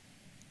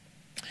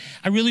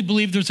 I really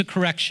believe there's a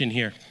correction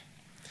here,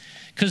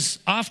 because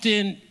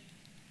often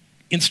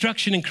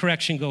instruction and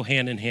correction go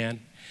hand in hand.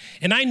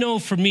 And I know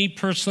for me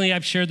personally,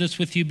 I've shared this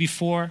with you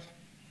before,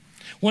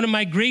 one of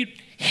my great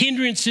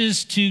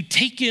hindrances to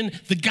taking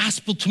the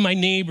gospel to my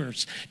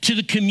neighbors, to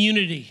the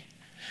community,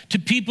 to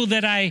people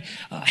that I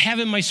have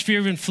in my sphere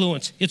of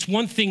influence, it's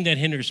one thing that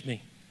hinders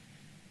me,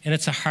 and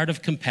it's a heart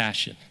of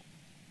compassion.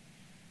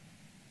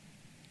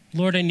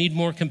 Lord, I need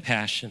more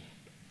compassion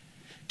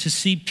to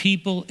see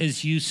people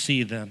as you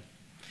see them.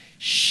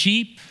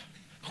 Sheep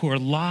who are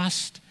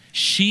lost,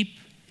 sheep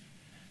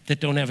that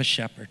don't have a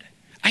shepherd.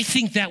 I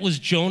think that was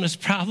Jonah's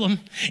problem,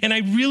 and I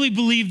really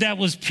believe that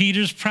was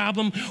Peter's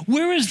problem.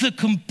 Where is the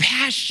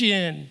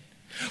compassion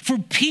for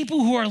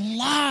people who are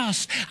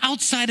lost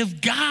outside of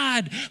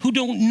God, who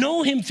don't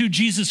know him through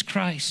Jesus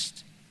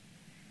Christ?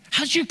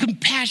 How's your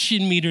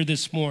compassion meter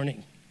this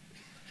morning?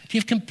 Do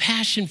you have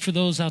compassion for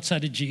those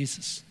outside of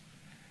Jesus?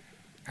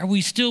 Are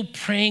we still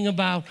praying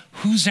about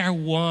who's our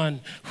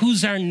one,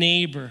 who's our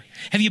neighbor?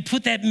 Have you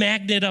put that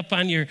magnet up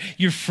on your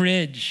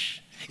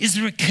fridge? Is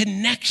there a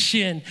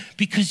connection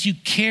because you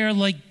care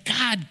like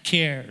God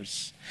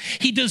cares?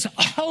 He does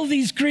all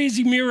these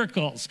crazy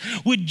miracles.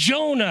 With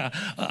Jonah,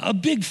 a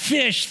big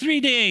fish, 3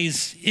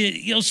 days,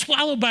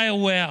 swallowed by a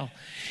whale.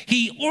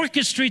 He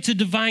orchestrates a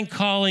divine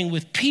calling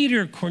with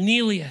Peter,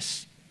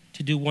 Cornelius,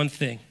 to do one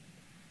thing,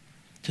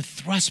 to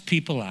thrust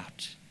people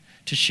out,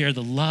 to share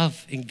the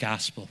love and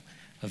gospel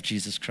of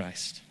Jesus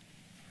Christ.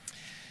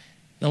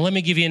 Now let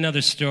me give you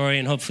another story,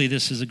 and hopefully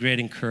this is a great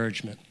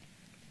encouragement.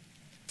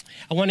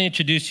 I want to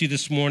introduce you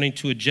this morning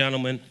to a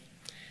gentleman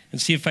and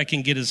see if I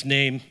can get his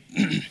name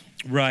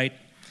right,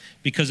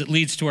 because it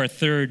leads to our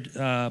third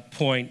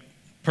point,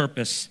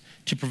 purpose,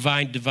 to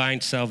provide divine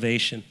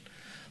salvation.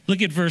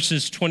 Look at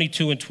verses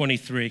 22 and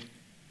 23.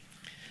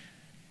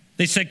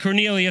 They said,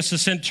 Cornelius, a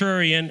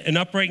centurion, an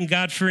upright and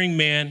God-fearing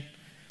man,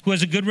 who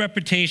has a good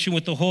reputation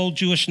with the whole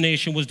Jewish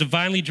nation, was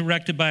divinely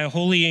directed by a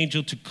holy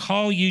angel to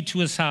call you to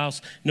his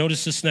house.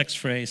 Notice this next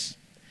phrase,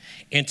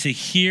 and to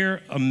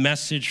hear a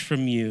message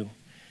from you.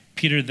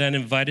 Peter then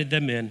invited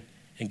them in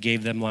and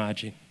gave them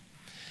lodging.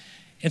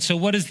 And so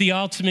what is the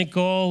ultimate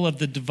goal of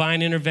the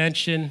divine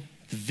intervention,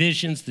 the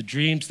visions, the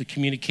dreams, the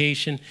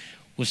communication,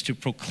 was to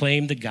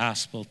proclaim the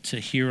gospel, to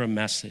hear a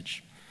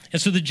message.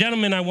 And so the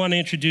gentleman I want to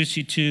introduce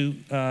you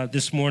to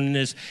this morning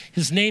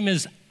his name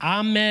is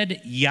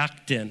Ahmed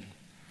Yakhtin.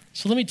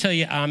 So let me tell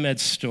you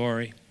Ahmed's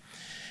story.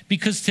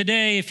 Because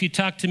today, if you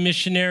talk to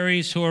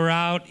missionaries who are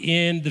out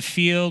in the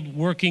field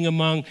working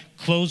among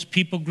closed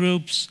people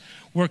groups,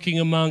 working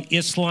among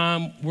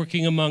Islam,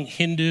 working among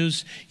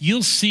Hindus,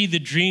 you'll see the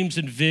dreams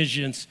and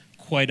visions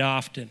quite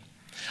often.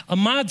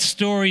 Ahmad's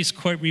story is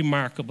quite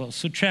remarkable,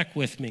 so track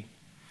with me.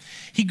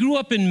 He grew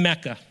up in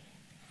Mecca,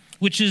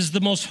 which is the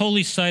most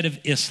holy site of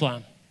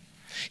Islam.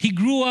 He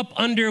grew up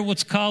under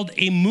what's called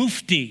a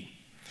mufti.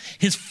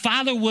 His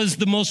father was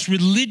the most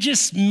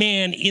religious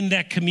man in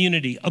that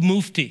community, a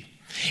mufti.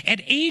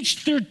 At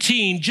age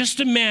 13,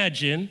 just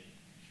imagine,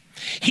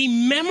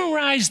 he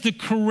memorized the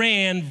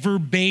Quran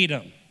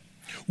verbatim,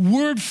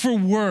 word for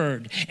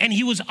word, and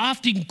he was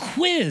often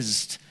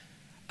quizzed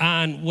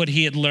on what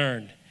he had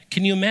learned.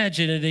 Can you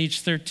imagine at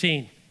age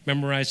 13,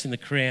 memorizing the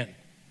Quran?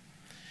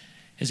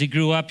 As he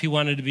grew up, he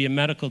wanted to be a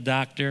medical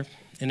doctor,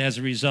 and as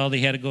a result,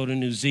 he had to go to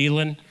New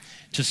Zealand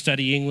to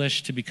study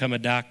English to become a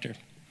doctor.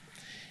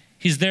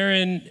 He's there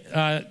in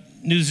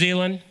New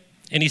Zealand,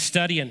 and he's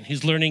studying.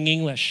 He's learning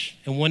English,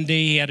 and one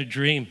day he had a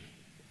dream.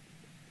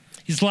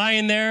 He's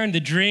lying there in the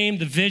dream,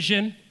 the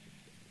vision,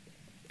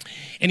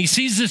 and he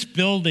sees this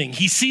building.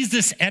 He sees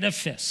this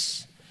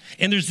edifice,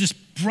 and there's this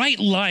bright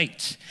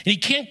light, and he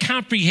can't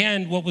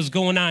comprehend what was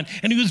going on,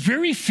 and he was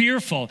very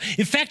fearful.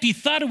 In fact, he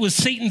thought it was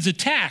Satan's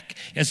attack,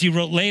 as he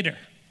wrote later.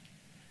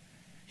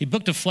 He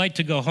booked a flight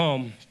to go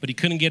home, but he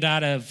couldn't get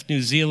out of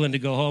New Zealand to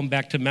go home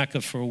back to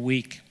Mecca for a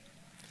week.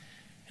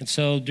 And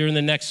so during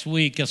the next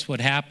week, guess what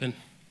happened?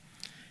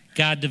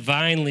 God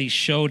divinely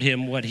showed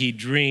him what he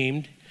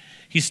dreamed.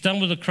 He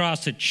stumbled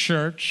across a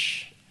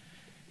church.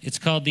 It's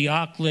called the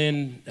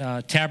Auckland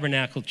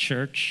Tabernacle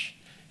Church.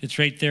 It's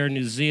right there in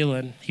New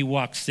Zealand. He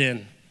walks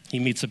in. He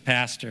meets a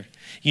pastor.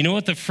 You know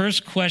what the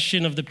first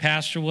question of the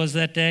pastor was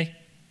that day?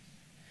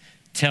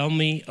 Tell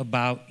me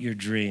about your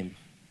dream.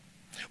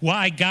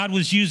 Why? God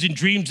was using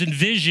dreams and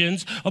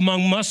visions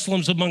among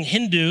Muslims, among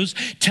Hindus.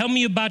 Tell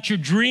me about your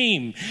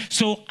dream.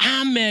 So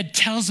Ahmed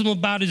tells him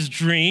about his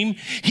dream.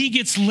 He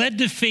gets led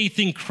to faith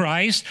in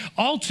Christ,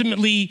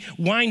 ultimately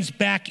winds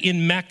back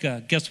in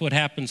Mecca. Guess what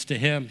happens to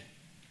him?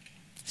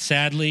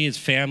 Sadly, his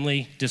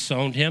family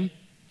disowned him,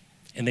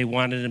 and they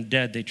wanted him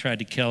dead. They tried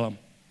to kill him.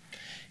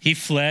 He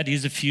fled.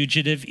 He's a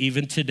fugitive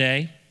even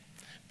today.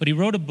 But he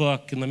wrote a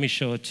book, and let me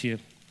show it to you.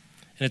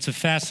 And it's a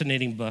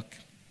fascinating book.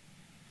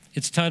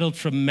 It's titled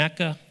From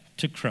Mecca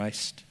to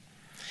Christ.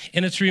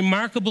 And it's a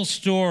remarkable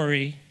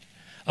story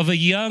of a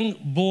young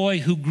boy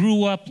who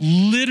grew up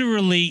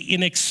literally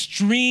in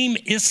extreme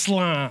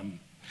Islam.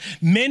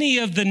 Many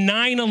of the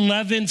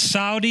 9/11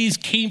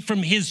 Saudis came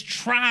from his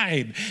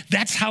tribe.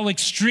 That's how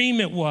extreme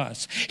it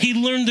was. He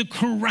learned the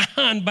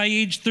Quran by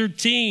age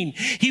 13.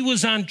 He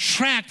was on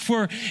track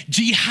for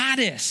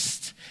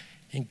jihadists.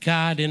 And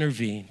God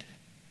intervened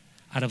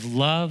out of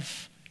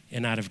love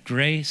and out of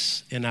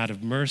grace and out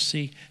of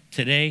mercy.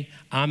 Today,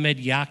 Ahmed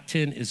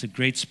Yakin is a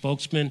great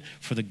spokesman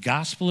for the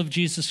gospel of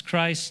Jesus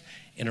Christ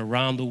and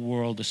around the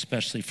world,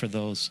 especially for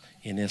those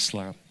in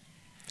Islam.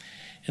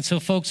 And so,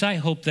 folks, I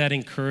hope that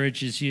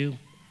encourages you.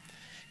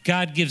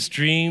 God gives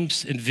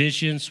dreams and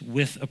visions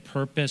with a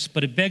purpose,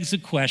 but it begs a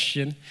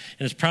question,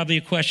 and it's probably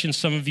a question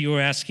some of you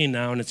are asking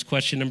now, and it's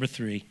question number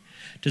 3.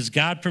 Does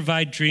God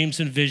provide dreams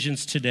and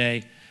visions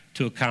today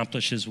to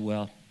accomplish his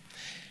will?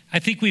 I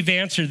think we've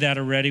answered that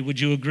already. Would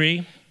you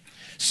agree?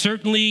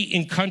 Certainly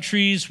in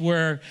countries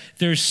where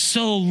there's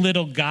so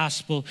little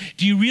gospel.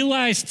 Do you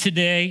realize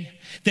today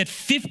that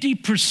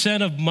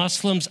 50% of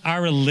Muslims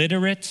are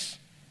illiterate?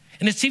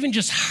 And it's even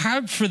just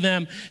hard for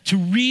them to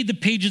read the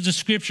pages of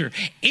Scripture.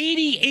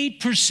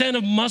 88%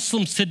 of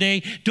Muslims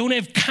today don't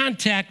have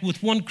contact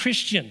with one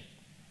Christian.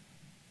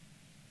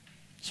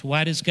 So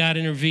why does God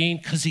intervene?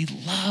 Because he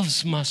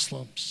loves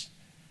Muslims.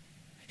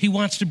 He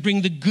wants to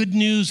bring the good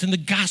news and the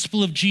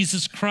gospel of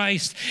Jesus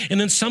Christ. And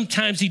then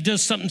sometimes he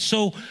does something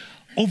so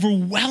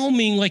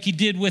overwhelming like he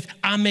did with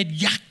Ahmed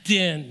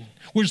Yakin,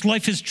 where his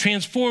life is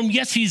transformed.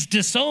 Yes, he's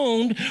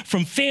disowned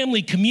from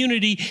family,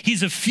 community.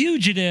 He's a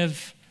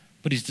fugitive,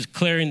 but he's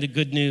declaring the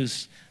good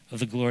news of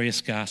the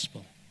glorious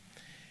gospel.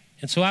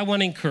 And so I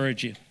want to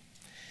encourage you.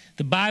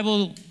 The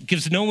Bible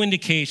gives no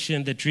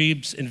indication that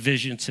dreams and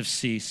visions have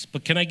ceased.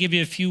 But can I give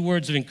you a few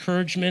words of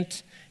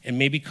encouragement and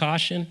maybe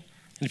caution?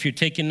 And if you're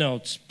taking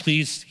notes,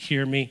 please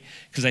hear me,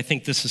 because I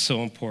think this is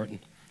so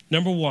important.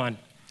 Number 1,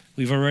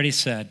 we've already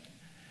said,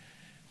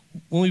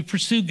 when we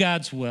pursue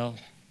God's will,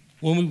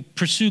 when we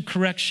pursue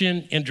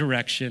correction and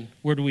direction,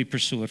 where do we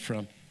pursue it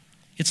from?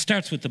 It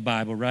starts with the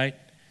Bible, right?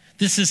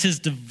 This is his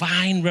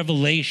divine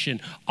revelation.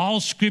 All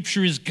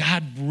scripture is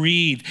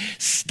God-breathed.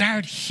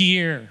 Start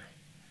here.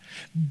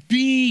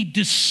 Be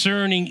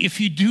discerning if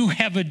you do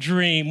have a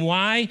dream.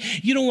 Why?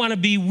 You don't want to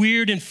be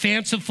weird and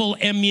fanciful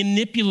and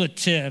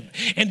manipulative.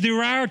 And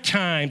there are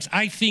times,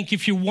 I think,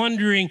 if you're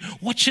wondering,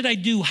 what should I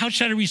do? How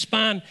should I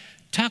respond?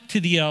 Talk to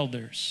the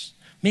elders,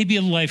 maybe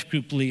a life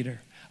group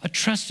leader, a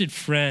trusted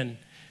friend.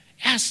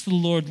 Ask the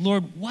Lord,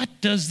 Lord, what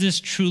does this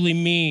truly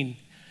mean?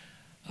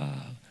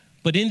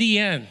 But in the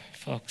end,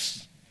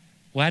 folks,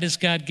 why does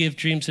God give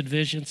dreams and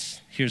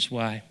visions? Here's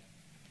why.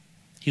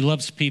 He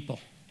loves people.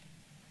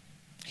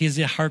 He has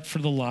a heart for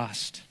the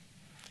lost.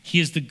 He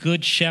is the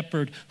good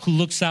shepherd who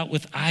looks out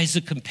with eyes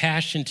of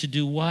compassion to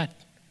do what?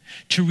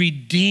 To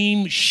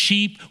redeem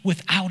sheep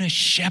without a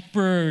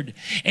shepherd.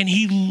 And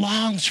he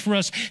longs for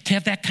us to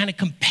have that kind of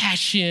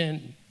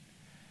compassion,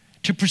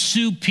 to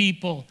pursue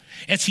people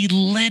as he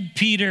led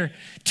Peter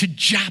to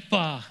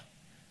Joppa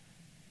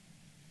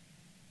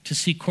to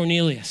see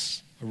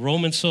Cornelius, a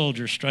Roman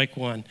soldier, strike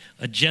 1,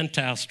 a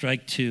Gentile,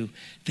 strike 2.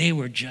 They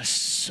were just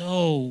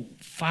so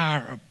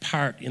far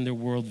apart in their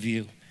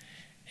worldview.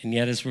 And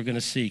yet, as we're going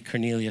to see,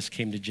 Cornelius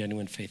came to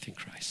genuine faith in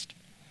Christ.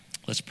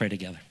 Let's pray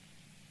together.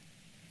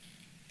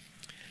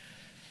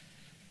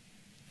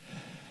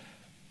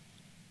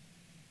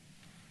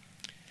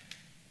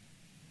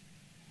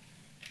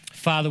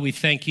 Father, we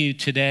thank you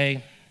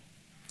today.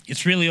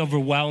 It's really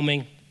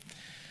overwhelming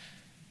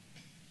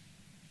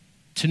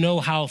to know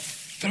how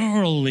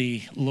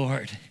thoroughly,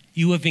 Lord,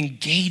 you have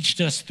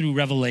engaged us through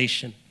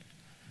revelation.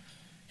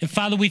 And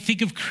Father, we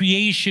think of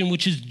creation,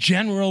 which is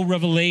general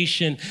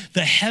revelation.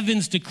 The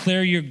heavens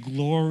declare your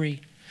glory.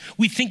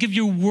 We think of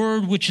your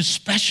word, which is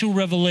special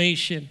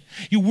revelation.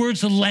 Your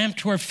word's a lamp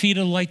to our feet,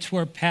 a light to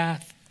our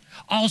path.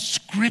 All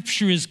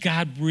scripture is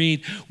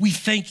God-breathed. We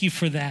thank you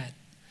for that.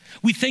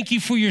 We thank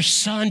you for your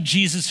Son,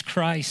 Jesus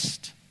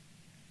Christ,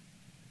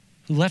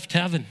 who left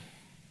heaven,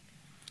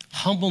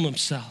 humbled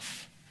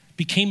himself,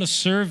 became a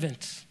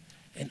servant,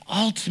 and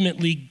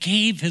ultimately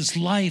gave his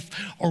life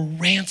a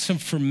ransom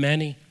for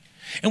many.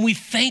 And we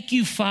thank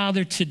you,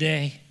 Father,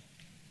 today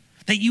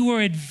that you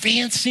are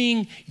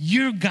advancing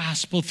your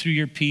gospel through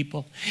your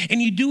people.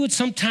 And you do it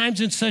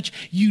sometimes in such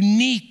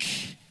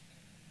unique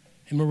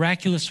and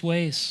miraculous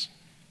ways.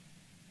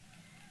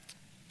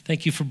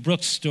 Thank you for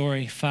Brooke's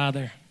story,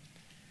 Father,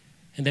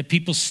 and that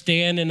people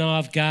stand in awe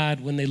of God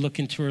when they look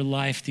into her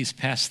life these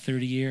past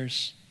 30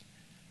 years.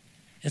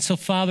 And so,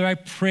 Father, I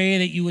pray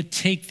that you would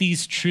take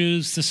these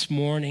truths this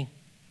morning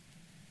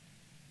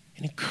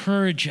and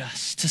encourage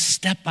us to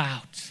step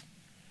out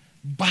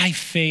by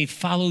faith,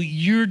 follow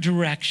your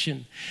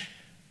direction.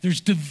 There's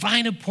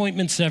divine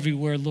appointments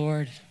everywhere,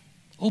 Lord.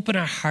 Open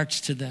our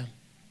hearts to them.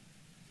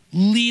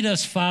 Lead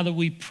us, Father,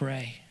 we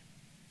pray.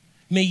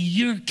 May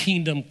your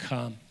kingdom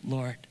come,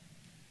 Lord.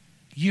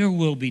 Your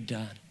will be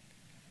done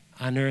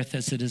on earth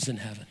as it is in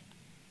heaven.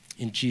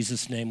 In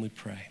Jesus' name we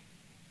pray.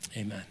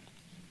 Amen.